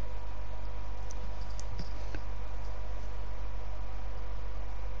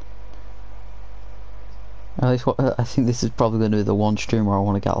 At least I think this is probably going to be the one stream where I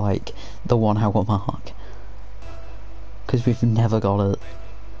want to get like the 1 hour mark, because we've never got it.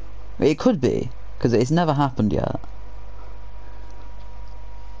 It could be, because it's never happened yet.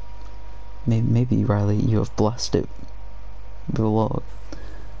 Maybe Riley, you have blessed it with a lot.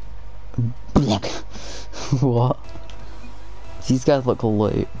 What? These guys look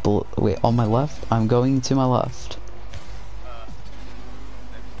low. Wait, on my left? I'm going to my left.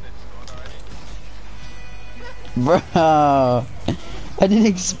 Bro, I didn't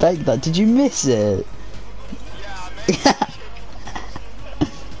expect that. Did you miss it? Yeah,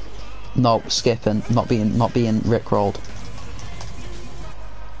 No, skipping. Not being rickrolled.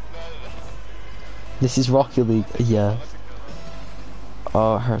 This is Rocket League. Yeah.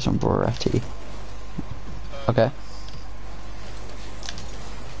 Oh, Harrison Brewer FT. Okay.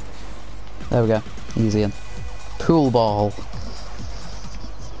 There we go. Easy in. Pool ball.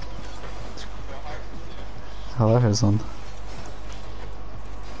 Hello, Harrison.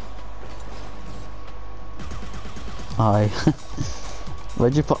 I.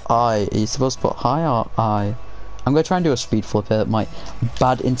 Where'd you put I? Are you supposed to put hi or I? I'm gonna try and do a speed flip here. My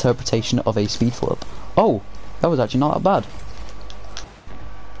bad interpretation of a speed flip. Oh, that was actually not that bad.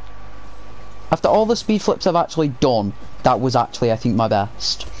 After all the speed flips I've actually done, that was actually, I think, my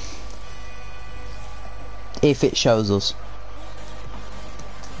best. If it shows us.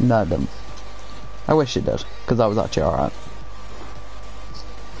 No, it didn't. I wish it did, because that was actually alright.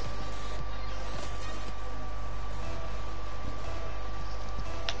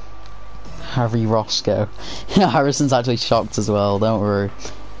 Harry Roscoe. Harrison's actually shocked as well, don't worry.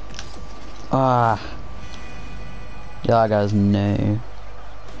 Ah. Yeah, that guy's new.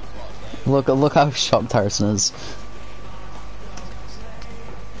 Look how shocked Harrison is.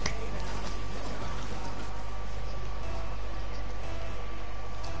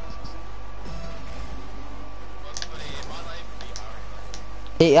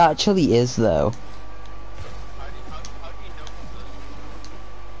 It actually is though.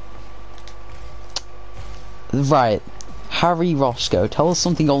 Right. Harry Roscoe, tell us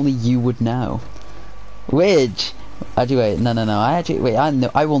something only you would know. Which? Actually, wait,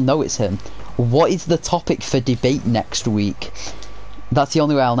 no. I will know it's him. What is the topic for debate next week? That's the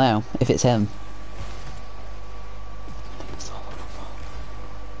only way I'll know, if it's him.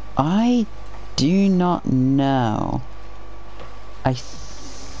 I do not know. I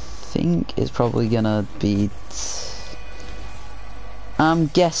think it's probably gonna be... I'm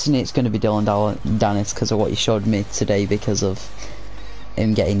guessing it's gonna be Dylan Dennis because of what he showed me today, because of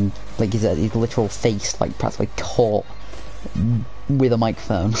him getting, like, his literal face, like, practically caught with a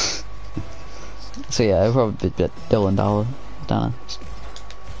microphone. So yeah, it'll probably be Dylan Dennis.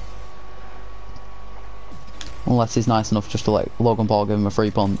 Unless he's nice enough just to let Logan Paul give him a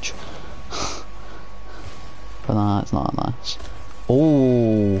free punch. But nah, it's not that nice.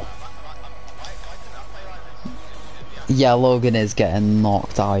 Oh. Yeah, Logan is getting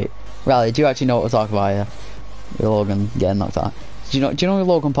knocked out. Riley, do you actually know what we're talking about here? Logan getting knocked out. Do you know who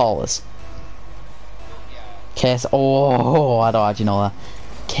Logan Paul is? KSI. Oh, I don't actually know that.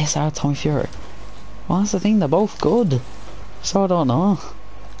 KSI, Tommy Fury. Well, that's the thing, they're both good. So I don't know.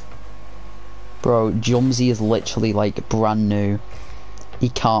 Bro, Jumsy is literally like brand new. He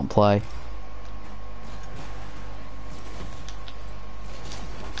can't play.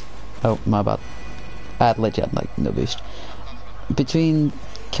 Oh, my bad. I had legit like no boost. between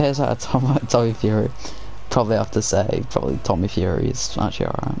KSI and Tommy Fury, probably have to say probably Tommy Fury is actually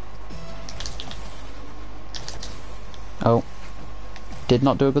alright. Oh, did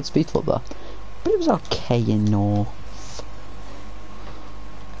not do a good speed flip there, but it was okay enough.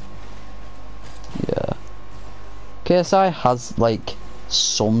 Yeah, KSI has like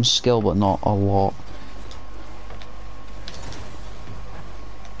some skill, but not a lot.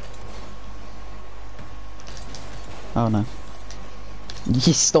 Oh no.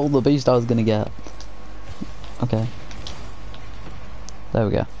 You stole the boost I was gonna get. Okay. There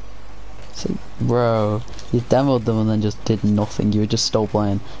we go. See, bro, you demoed them and then just did nothing. You were just still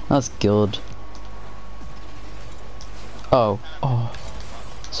playing. That's good. Oh.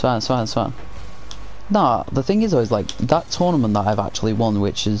 It's fine, it's fine, it's fine. Nah, the thing is always like, that tournament that I've actually won,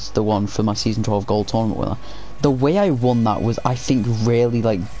 which is the one for my Season 12 Gold tournament winner, the way I won that was, I think, really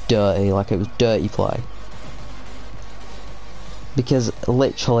like dirty. Like, it was dirty play. Because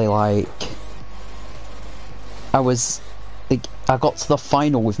literally, like, I got to the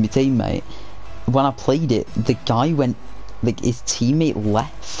final with my teammate. When I played it, the guy went, like, his teammate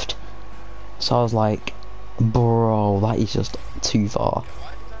left. So I was like, bro, that is just too far.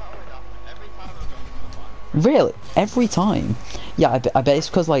 Really? Every time? Yeah, I bet it's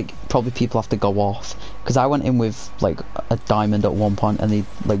because, like, probably people have to go off. Because I went in with, like, a diamond at one point, and they,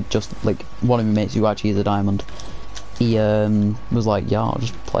 like, just, like, one of my mates who actually is a diamond, he was like, yeah, I'll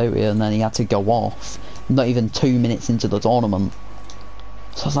just play with you, and then he had to go off not even 2 minutes into the tournament.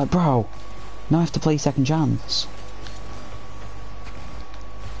 So I was like, bro, now I have to play second chance.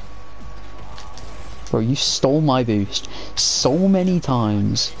 Bro, you stole my boost so many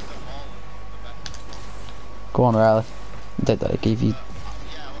times. Go on, Riley. Did I give you?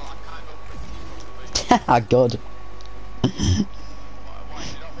 God.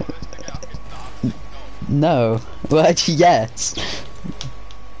 No. Well, actually, yes.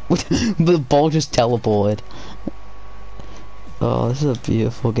 The ball just teleported. Oh, this is a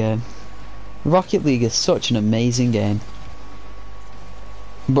beautiful game. Rocket League is such an amazing game.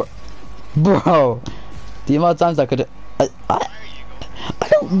 Bro, the amount of times I could... I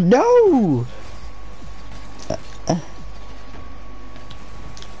don't know!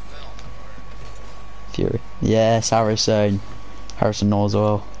 Fury. Yes, Harrison. Harrison knows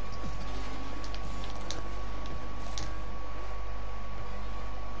well.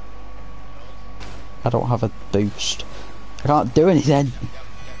 I don't have a boost. I can't do anything.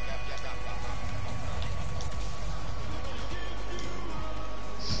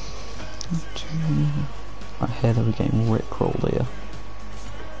 I hear that we're getting rickrolled here.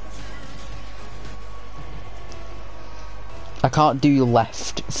 I can't do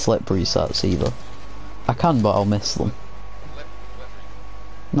left flip resets either. I can, but I'll miss them.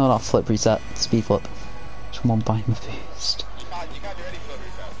 No, not flip reset, speed flip. Come on, buy him a boost. You can't do any flip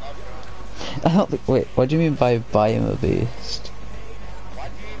resets. I don't think, wait, what do you mean by buy him a boost? Why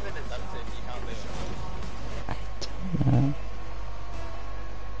do you even attempt it if you can't do it? I don't know.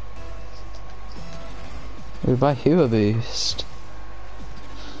 We buy who a boost?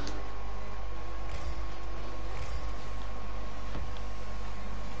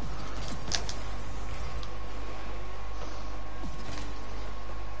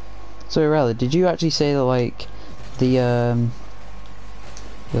 So Riley, did you actually say that like the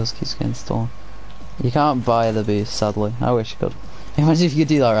yours keeps getting stolen? You can't buy the boost, sadly. I wish you could. Imagine if you could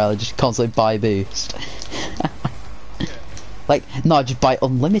do that, Riley, just constantly buy boost. Like, no, just buy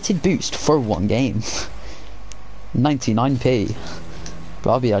unlimited boost for one game. 99p.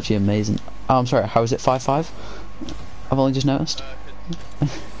 That'd be actually amazing. Oh, I'm sorry, how is it 5-5? I've only just noticed.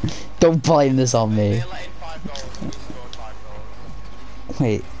 Don't blame this on me.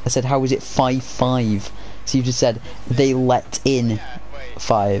 Wait, I said how was it 5-5? So you just said they let in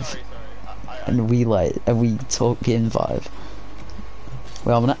 5 and we took in 5.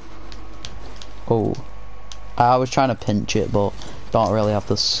 Wait a minute. Oh, I was trying to pinch it, but don't really have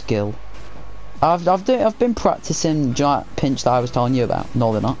the skill. I've been practicing. Do you know that pinch that I was telling you about?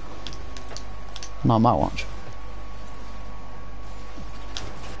 No, they're not. Not on my watch.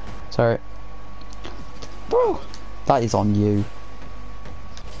 Sorry, bro. That is on you.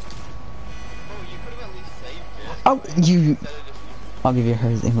 Oh, you. I'll give you her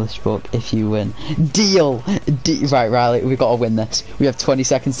English book if you win. Deal! Right, Riley, we've got to win this. We have 20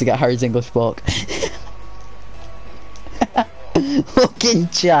 seconds to get Harry's English book. Look in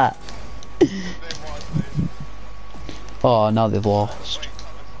chat. Oh, now they've lost.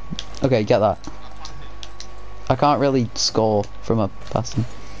 Okay, get that. I can't really score from a passing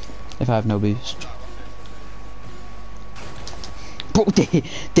if I have no boost. Bro,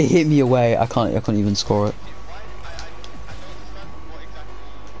 they hit me away. I couldn't even score it.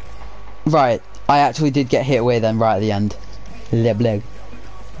 Right, I actually did get hit away then, right at the end. Le bleg.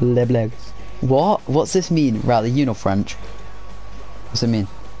 Le bleg. What? What's this mean? Right, you know French. What's it mean?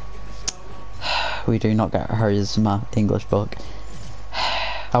 We do not get hers my English book.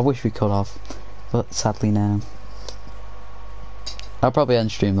 I wish we could have, but sadly no. I'll probably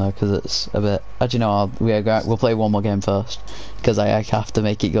end stream though, because it's a bit. As you know, we'll play one more game first, because I have to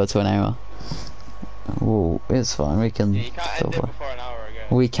make it go to an hour. Oh, it's fine. We can. Yeah, you can't end it before an hour again.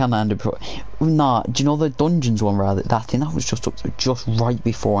 We can end it before. Nah, do you know the dungeons one? Rather, that thing that was just right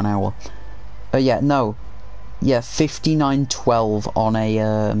before an hour. Yeah, no. Yeah, 59:12 on a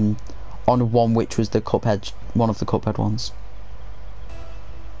on one which was the Cuphead, one of the Cuphead ones.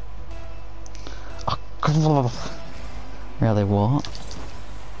 Oh, really, what?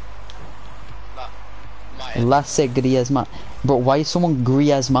 Let's say Griezmann. But why is someone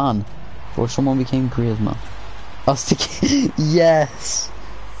Griezmann? Or someone became Griezmann? I was thinking, yes.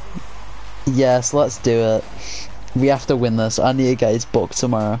 Yes, let's do it. We have to win this. I need to get his book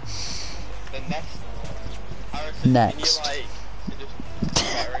tomorrow. The Next. Can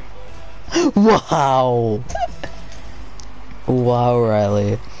you, like, Wow. Wow,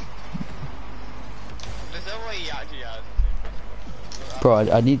 Riley. there's no way he actually has.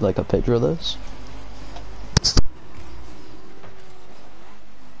 Bro, I need like a picture of this.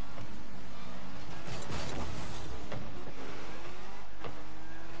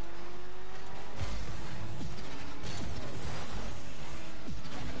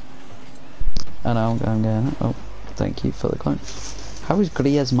 I know, I'm getting it. Oh, thank you for the coin. How is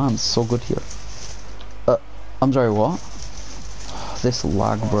Griezmann so good here? I'm sorry, what? This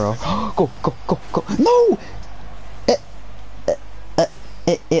lag, bro. Go, go, go, go. No!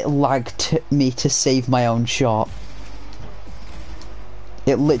 It lagged me to save my own shot.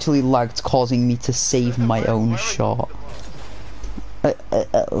 It literally lagged, causing me to save my own shot. I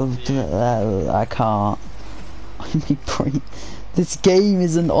can't. My brain. This game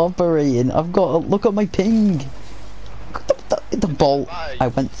isn't operating. I've got to look at my ping. The ball. I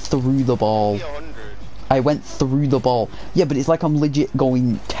went through the ball. I went through the ball. Yeah, but it's like I'm legit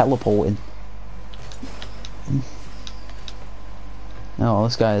going teleporting. Oh,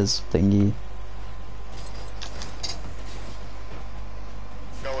 this guy is thingy.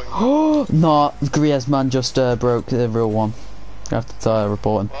 Oh, no, Griezmann just broke the real one. I have to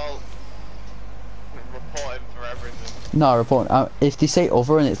report him. Well, report him for everything. No, report. If they say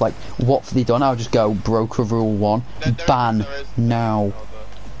other and it's like, what have they done? I'll just go broke a rule 1. Ban now.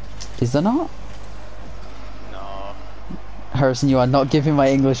 Is there not? No. Harrison, you are not giving my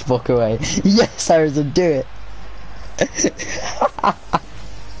English book away. Yes, Harrison, do it.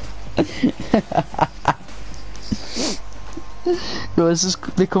 Yo, this is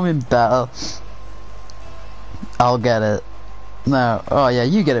becoming better. I'll get it. No. Oh yeah,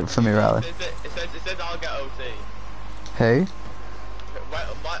 you get it for me, Riley. It says I'll get OT. Who?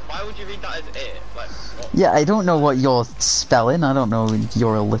 Why would you read that as it? Like, what? Yeah, I don't know what you're spelling. I don't know if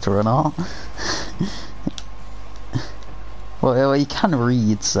you're illiterate or not. Well, you can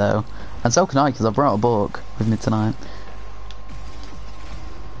read, so. And so can I, because I brought a book with me tonight.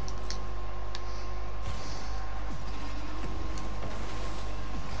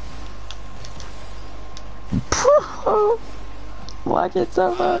 Like it's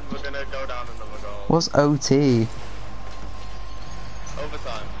so much. We're gonna go down another goal. What's OT?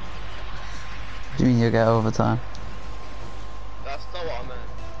 Overtime. What do you mean you get overtime? That's not what I meant.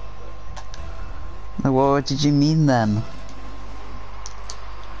 No, what did you mean then?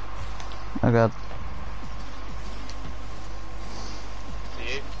 Oh god.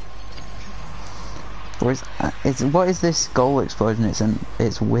 See you? What is this goal explosion?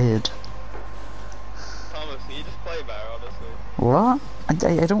 It's weird. Thomas, you just play better, honestly. What? I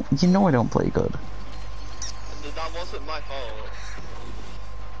don't. You know I don't play good. That wasn't my fault.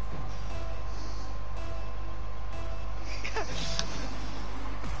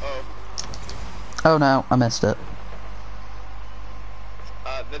 Oh. Oh no, I missed it.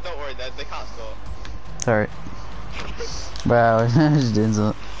 Don't worry, they can't score. Sorry. Wow, I was just doing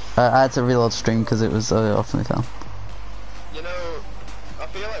something. I had to reload stream because it was off my phone. You know, I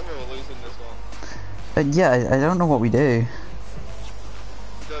feel like we're losing this one. Yeah, I don't know what we do.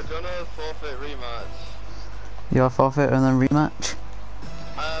 Do you want a forfeit rematch? You have forfeit and then rematch?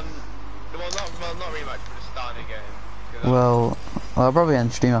 Well, not rematch, but just starting a game. Well, I'll probably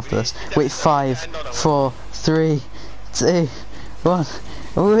end stream after this. Wait, 5, 4, 3, 2, 1.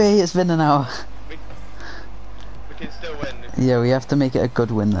 Wait, it's been an hour. We can still win. Yeah, we have to make it a good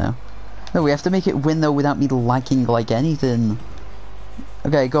win though. No, we have to make it win though without me lagging like anything.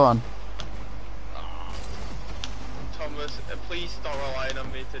 Okay, go on. Thomas, please stop relying on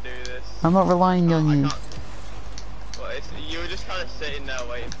me to do this. I'm not relying on I you. can't. Well, you were just kind of sitting there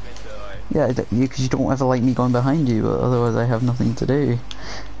waiting for me to like. Yeah, because you don't ever like me going behind you, but otherwise I have nothing to do.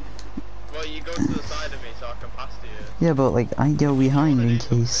 Well, you go to the side of me so I can pass to you. Yeah, but like I go behind Wanna in do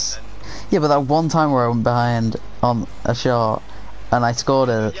something, case. then- Yeah, but that one time where I went behind on a shot and I scored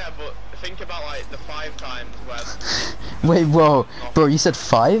it. Yeah, but think about like the 5 times where. Wait, whoa, bro, you said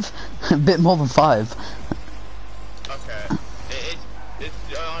 5? A bit more than 5. Okay.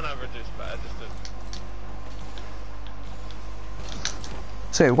 It's on average it's better just to.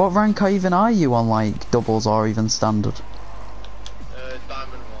 So, what rank even are you on like doubles or even standard?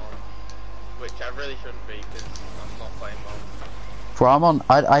 Diamond 1, which I really shouldn't be because I'm not playing well. Bro, I'm on.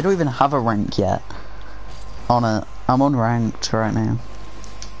 I don't even have a rank yet. On it, I'm unranked right now.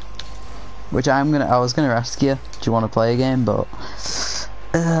 Which I was gonna ask you, do you want to play a game? But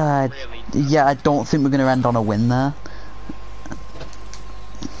Really? yeah, I don't think we're gonna end on a win there.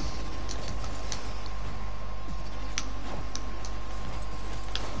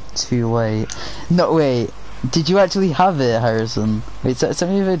 Too late. No, wait. Did you actually have it, Harrison? Wait,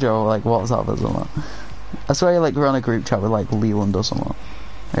 send me a video, like WhatsApp or something. I swear, like we're on a group chat with like Leland or something.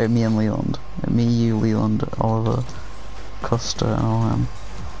 Me and Leland. Me, you, Leland, Oliver, Custer, and all them.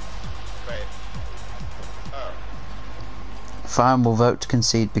 Wait. Oh. Fine, we'll vote to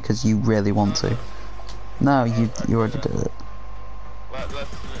concede because you really want to. No, you already did it.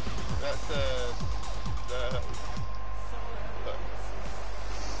 Let's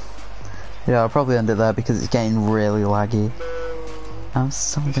Yeah, I'll probably end it there because it's getting really laggy. I'm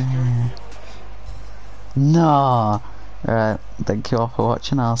sorry. No. Alright, thank you all for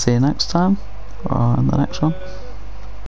watching. I'll see you next time. Or in the next one.